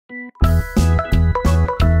This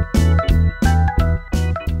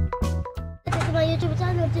is my YouTube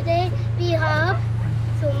channel. Today we have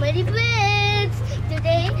so many friends.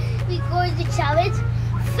 Today we're going to challenge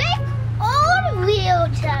fake or real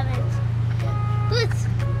challenge. First,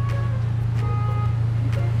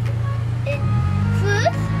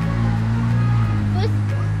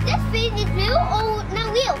 this thing is real or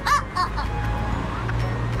not real?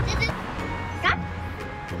 This is stop.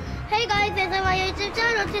 Hey guys, this is my YouTube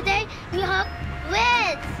channel. Today we have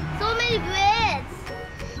breads. So many breads.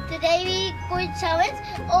 Today we going to challenge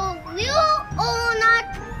real or not,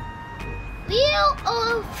 real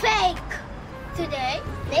or fake. Today,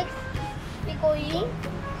 next we going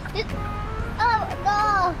this. Oh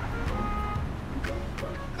no!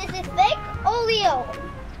 This is fake or real?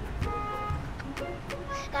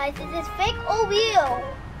 Guys, this is fake or real?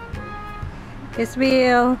 It's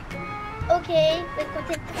real. Okay, let's go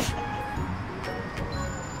take this.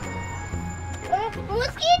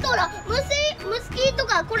 Mosquito だ。Mosquito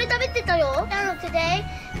がこれ食べてたよ。Today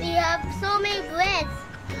we have so many breads.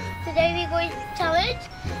 Today we going to challenge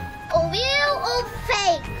real or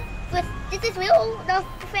fake. This is real or not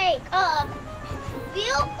fake?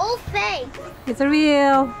 Real or fake? It's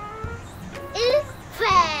real. It's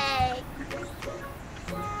fake.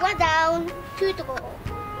 One down, two to go.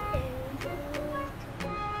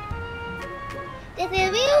 This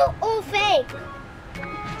is real or fake?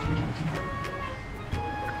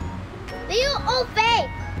 Real or fake?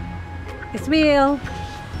 It's real.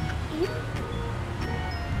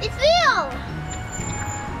 It's real.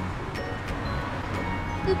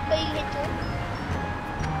 Good paying it too.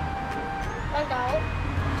 One down,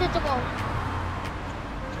 two to go.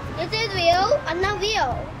 This is real and not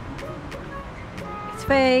real. It's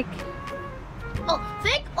fake. Oh,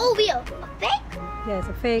 fake or real? Fake? Yes,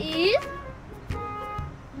 a fake.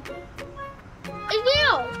 It's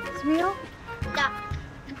real. It's real? Yeah.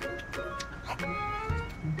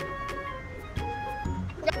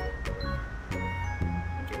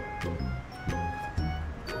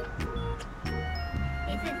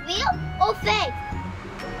 Is it real or fake?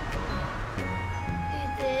 Is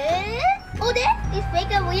this? Oh, this is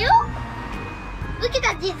fake and real? Look at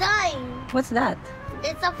that design. What's that?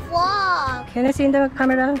 It's a frog. Can I see in the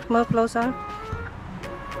camera more closer?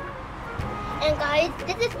 And guys,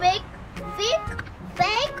 this is fake or real?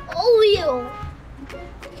 Fake or real?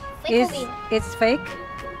 It's fake?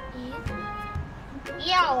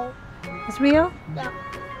 Yeah. It's real? Yeah.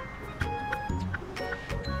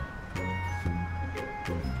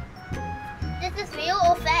 This is real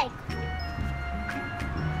or fake?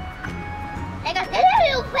 Hey guys, this is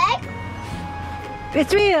real fake?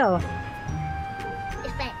 It's real!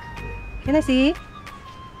 It's fake. Can I see?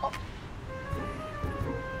 Oh.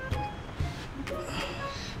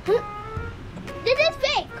 This is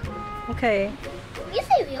fake. Okay. You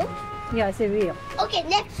say real? Yeah, it's real. Okay,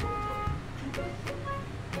 next.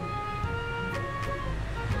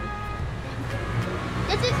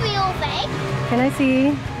 This is real or fake? Can I see?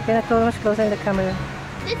 You cannot go much closer in the camera.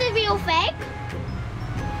 This is real or fake?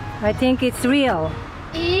 I think it's real.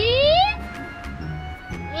 It's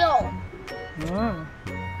real. Mm.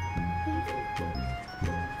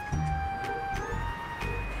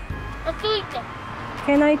 Let's do it.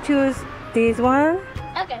 Can I choose this one?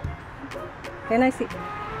 Okay. Can I see?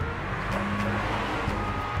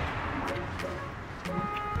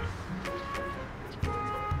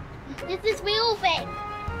 This is real or fake?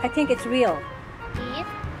 I think it's real. It's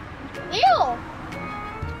real.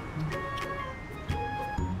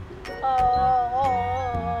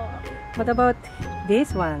 Oh. What about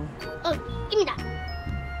this one? Oh, give me that.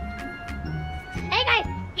 Hey guys,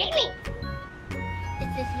 give me.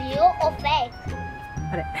 This is real or fake?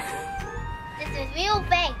 This is real or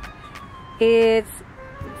fake? It's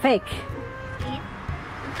fake. It's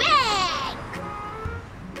fake.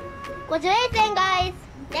 Congratulations, guys.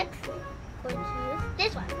 Next, we'll choose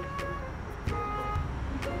this one.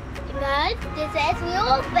 Guys, this is real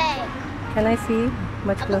or fake? Can I see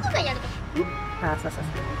much あ、僕 closer? がやると。Ah, so.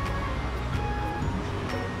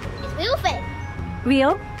 It's real or fake?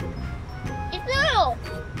 Real? It's real.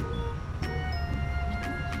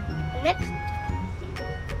 Next.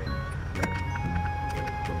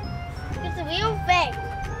 It's real or fake?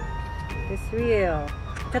 It's real.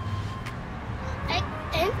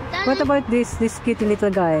 And What about this cute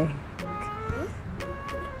little guy?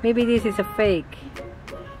 Maybe this is a fake.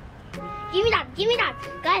 Give me that. Give me that.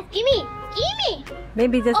 Guys, give me. Give me.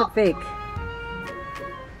 Maybe that's a Oh. fake.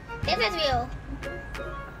 This is real.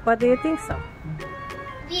 What do you think so?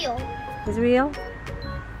 Real. It's real?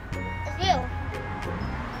 It's real.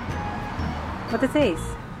 What it says?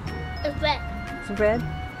 It's red. It's red?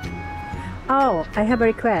 Oh, I have a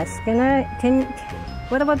request.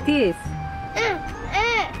 What about this?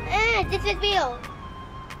 This is real.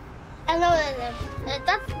 I know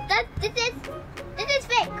this is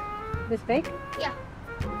fake. This fake? Yeah.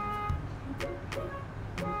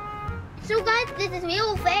 So guys, this is real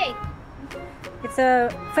or fake? It's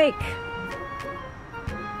a fake.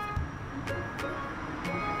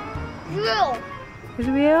 Real. It's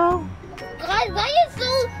real? Guys, why are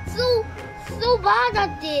you so bad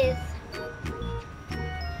at this?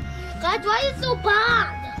 Guys, why are you so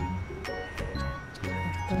bad?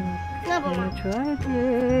 Never Can you mind. try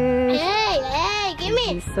this? Hey, give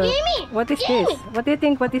me, So, give me. what is give this? Me. What do you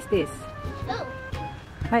think? What is this? Oh,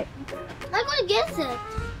 Hi. I'm gonna guess it.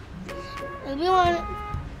 Everyone,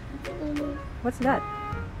 What's that?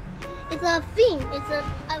 it's a thing.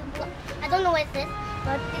 I don't know what it is,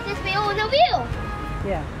 but this is real or no real.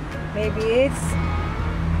 Yeah. Maybe it's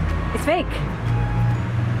fake.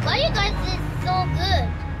 Why you guys is so good?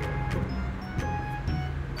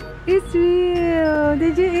 It's real.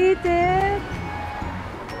 Did you eat it?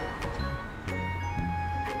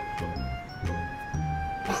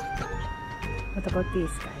 What about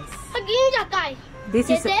this, guys? Again, that guy. This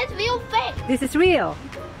This is is real fake. this is real.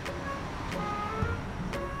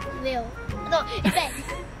 Real. No, it's fake.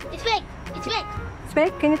 It's fake. It's fake. It's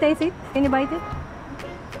fake. Can you taste it? Can you bite it?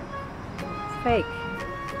 It's fake.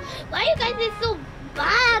 Why you guys is so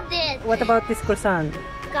bad at this? What about this croissant?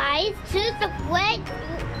 Guys, choose the way.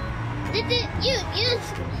 This is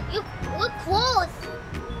you look close.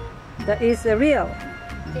 That is real.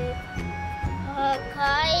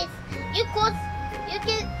 Guys, you close.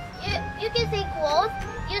 You can see close.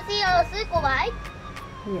 You see a circle, right?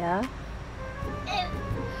 Yeah. And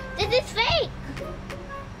this is fake.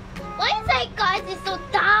 Why is that guys is so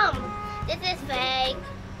dumb? This is fake.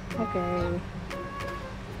 Okay.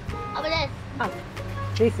 Over this. Ah,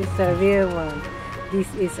 this is a real one. This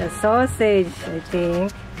is a sausage, I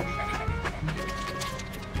think.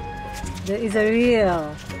 That is a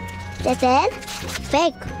real. This is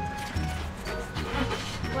fake.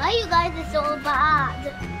 Why you guys are so bad?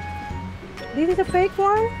 This is a fake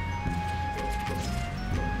one?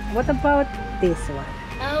 What about this one?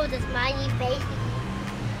 Oh, the smiley face.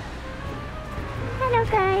 Hello,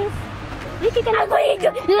 guys. Riki gonna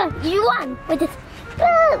you won with this.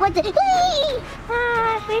 What's it?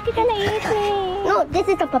 Riki gonna eat me. No, this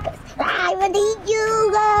is the purpose. I will eat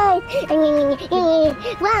you guys.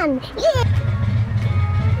 One. Yeah.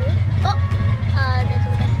 Oh, that's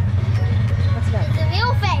okay. What's that? It's a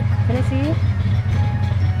real fake. Can I see it?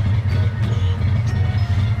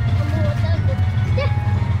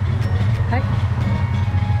 Hi.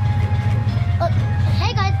 Oh,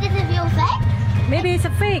 hey guys, this is real fake. Maybe it's a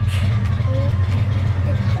fake.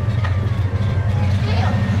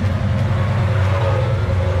 Real.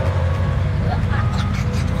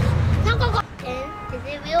 No, go. And this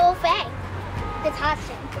is real fake. It's hot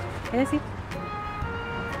shit. Can I see?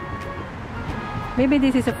 Maybe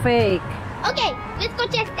this is a fake. Okay, let's go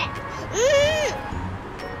check that.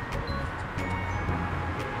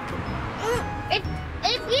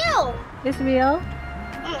 It's real. It's real.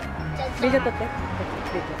 Just Video 撮って。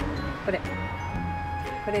これ。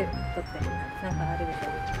これ撮って。なんかあるでしょ。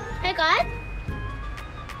 Hey guys.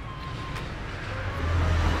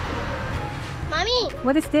 Mommy,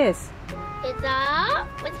 What is this? it's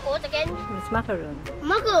what's it called again? It's macaroon.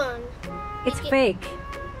 Macaron. It's Okay. fake.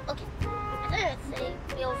 Okay. I thought it would say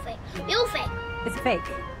real fake. Real fake. It's fake.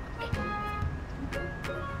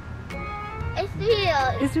 It's real.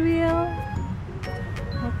 It's real.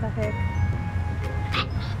 What the heck?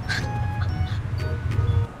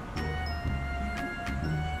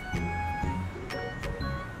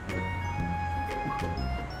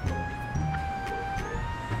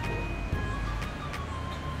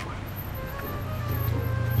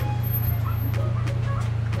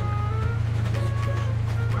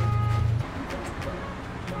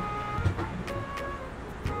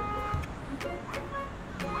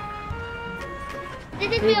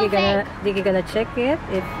 This is real fake. Riki gonna check it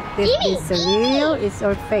if this Gimme, is gimme. real is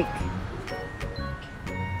or fake.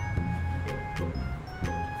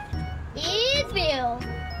 It's real.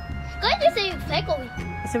 Guys, you say fake or real?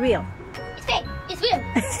 It's real. It's fake. It's real.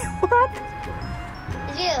 What?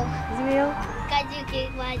 It's real. It's real? Guys, you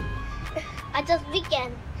can watch. I just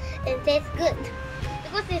weekend and it tastes good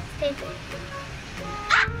because it's tasty.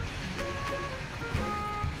 Ah!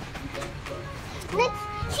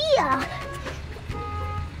 Next here.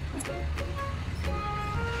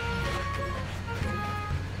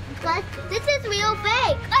 Guys, this is real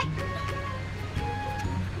fake.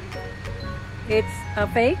 It's a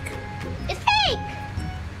fake? It's fake.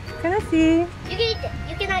 Can I see? You can eat it.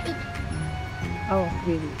 You cannot eat it. Oh,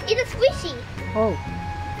 really? It's a squishy. Oh,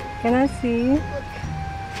 can I see?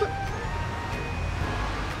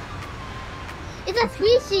 It's a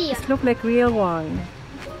squishy. It looks like real one.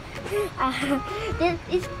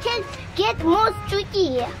 It can get more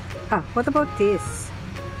tricky. Ah, what about this?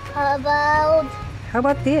 How about How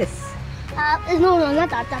about this? no, not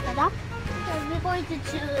that. We're going to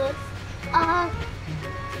choose a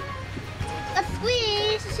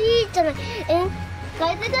squishy. And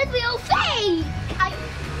guys, this is real fake.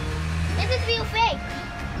 This is real fake.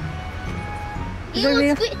 Is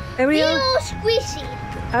it real Squishy.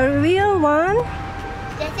 A real one?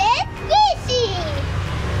 This is squishy.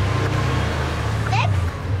 Next,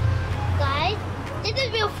 guys, this is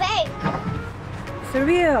real fake. It's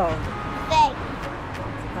real. Fake.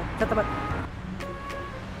 What about?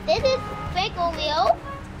 This is fake or real.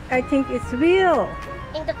 I think it's real.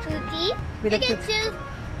 In the cookie, With you the can choose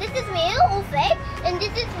this is real or fake, and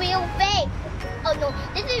this is real fake. Oh no,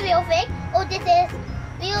 this is real fake, or this is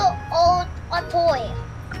real or a toy.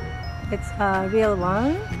 It's a real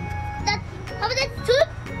one. How about this tooth?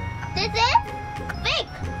 This is fake.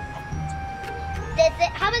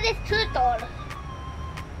 How about this tooth doll?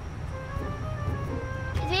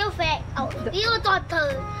 It's real fake. Oh, real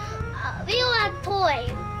daughter. Real toy.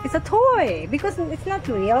 It's a toy because it's not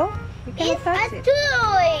real. You cannot It's touch a it.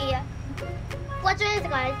 toy. Watch this,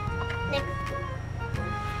 guys. Next.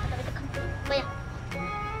 Oh, yeah.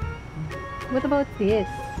 What about this?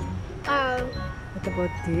 Um. What about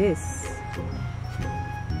this?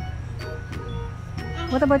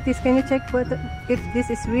 What about this? Can you check if this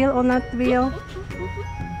is real or not real?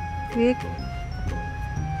 Quick.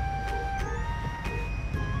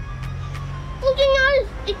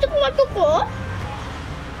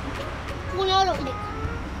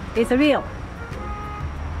 It's real.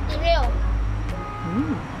 It's real.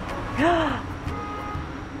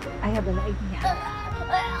 I have an idea.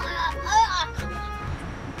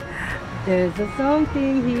 There's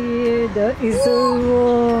something here that is so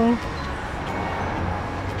wrong.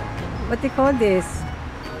 What do you call this?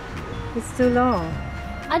 It's too long.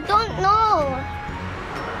 I don't know.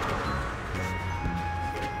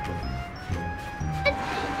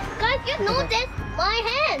 Guys, you notice my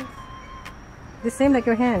hands. The same like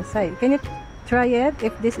your hands. Hi. Can you try it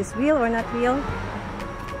if this is real or not real?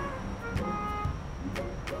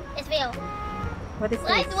 It's real. What is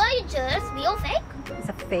Guys, this? why you choose real fake? It's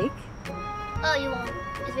a fake. Oh, you won't.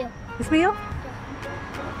 It's real. It's real?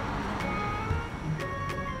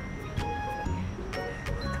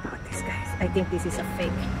 What about this, guys? I think this is a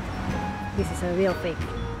fake. This is a real fake.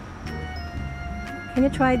 Can you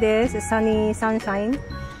try this? A sunshine?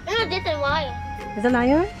 No, this is why. Is it a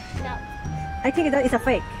lion? No, I think that is a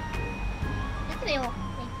fake. it's real.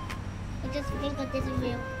 I just think that this is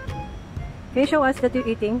real. Can you show us that you're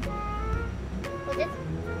eating? What's this?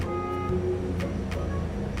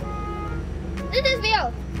 This is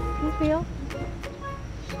real. It's real?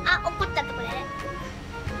 あ、怒っちゃったこれ。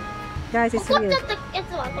 Guys, it's 怒っ real. ちゃったや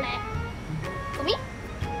つはこれ。ゴミ？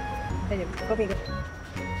 Copy.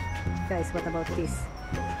 Guys, what about this?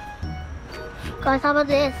 Guys, how about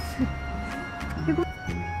this?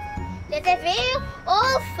 This is real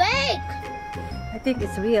or fake? I think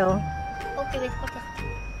it's real. Okay, let's put this.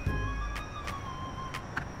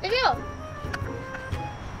 It's real.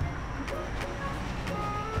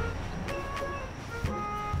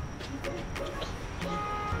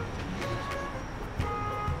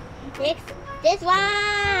 Next, this one.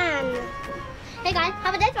 Hey guys, how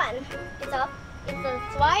about this one? It's a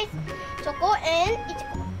slice, choco, and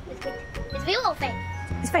ichigo. It's real or fake?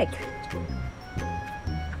 It's fake.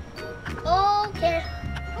 Okay.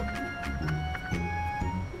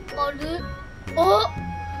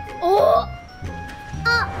 Oh!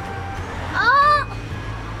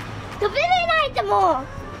 食べれないってもう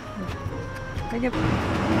Can you...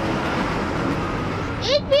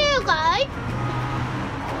 It's real, guys.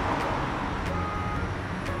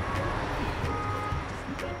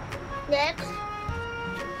 Next.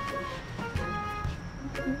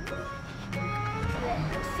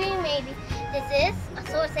 Let's see, maybe this is a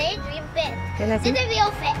sausage with bit. Can I This see? is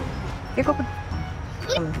real fake. Okay, go.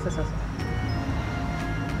 So.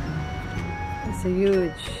 It's a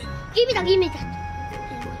huge. Give me that.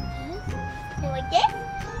 And like this.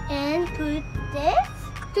 And put this.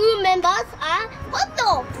 Two members are hot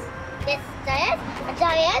dogs. This is a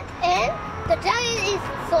giant, and the giant is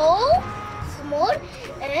so small,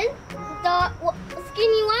 and the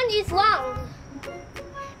skinny one is round.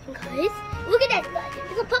 And guys, look at that, guys.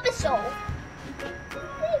 It's a puppet show.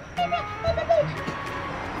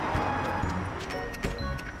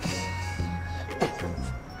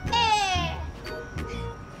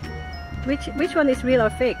 Which one is real or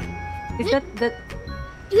fake? Is that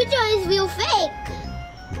Which one is real fake?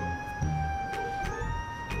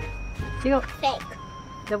 real? Fake.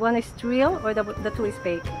 The one is real or the two is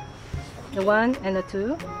fake? The one and the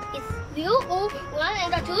two? It's real or one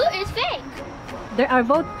and the two is fake. They are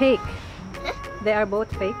both fake. Huh? They are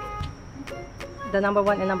both fake. The number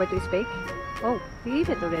 1 and number 2 is fake. Oh, we eat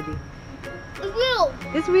it already. It's real.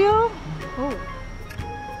 It's real? Oh.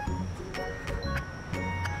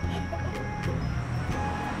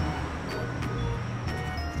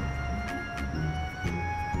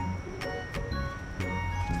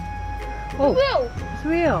 Oh, Real. it's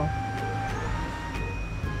real.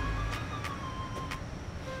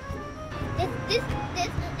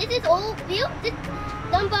 This is all real. This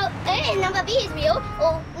number A and number B is real.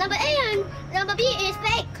 Or number A and number B is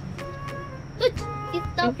fake. Look, it's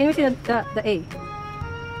the Can you see the A?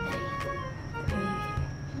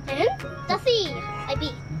 and the C. I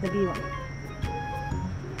B. The B one.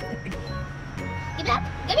 Give me that.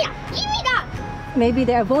 Give me that. Give me that. Maybe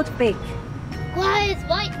they are both fake. Why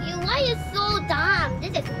is so dumb?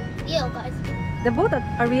 This is real, guys. The both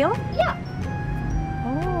are real? Yeah.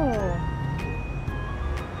 Oh.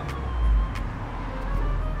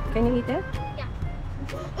 Can you eat it? Yeah.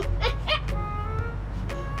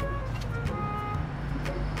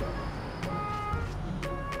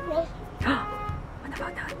 What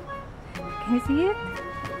about that? Can you see it?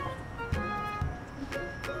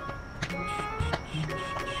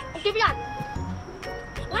 Give me that.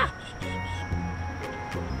 Wow.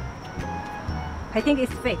 I think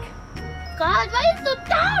it's fake. God, why is so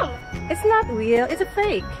dumb? It's not real. It's a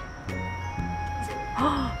fake.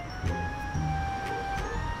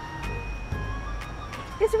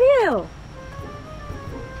 It's real.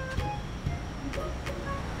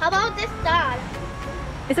 How about this star?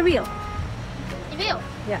 It's a real. It's real.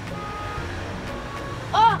 Yeah.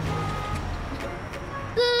 Oh!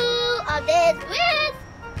 Who are these with?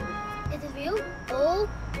 Is it real? Oh,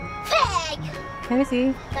 fake! Can you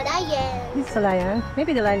see? The lion. This is a lion.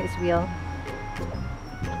 Maybe the lion is real.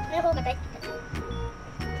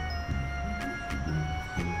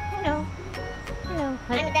 Hello. Hello.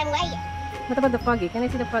 I'm a damn lion. What about the froggy? Can I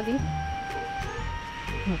see the froggy?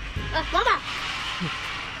 Mama!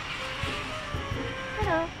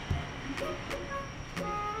 Hello.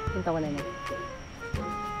 Yung tawa na niya.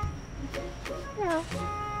 Hello.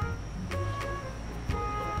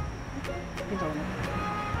 Yung tawa na.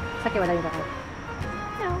 Saki wala yung tawa.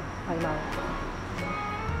 Hello. Ay, mau.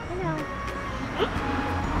 Hello.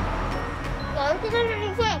 Well, this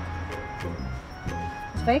is fake.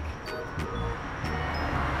 It's fake?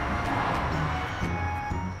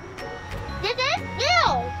 This is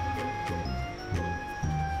real.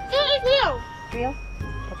 This is real. Real?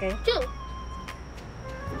 Okay. Two.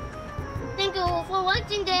 Thank you for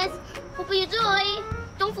watching this. Hope you enjoy.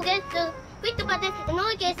 Don't forget to click the button and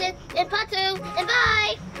notification and part 2 and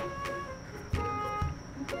bye.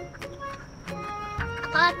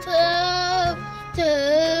 Part 2.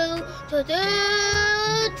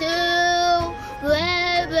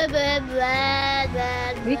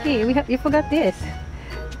 Riki, you forgot this.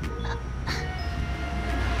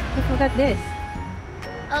 You forgot this.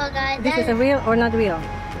 Oh guys, This is a real or not real?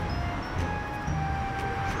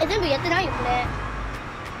 全部やってないよこれ。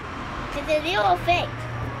Is it real or fake?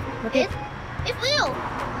 What is? It's real.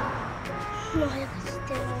 もう早くし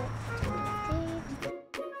てよ。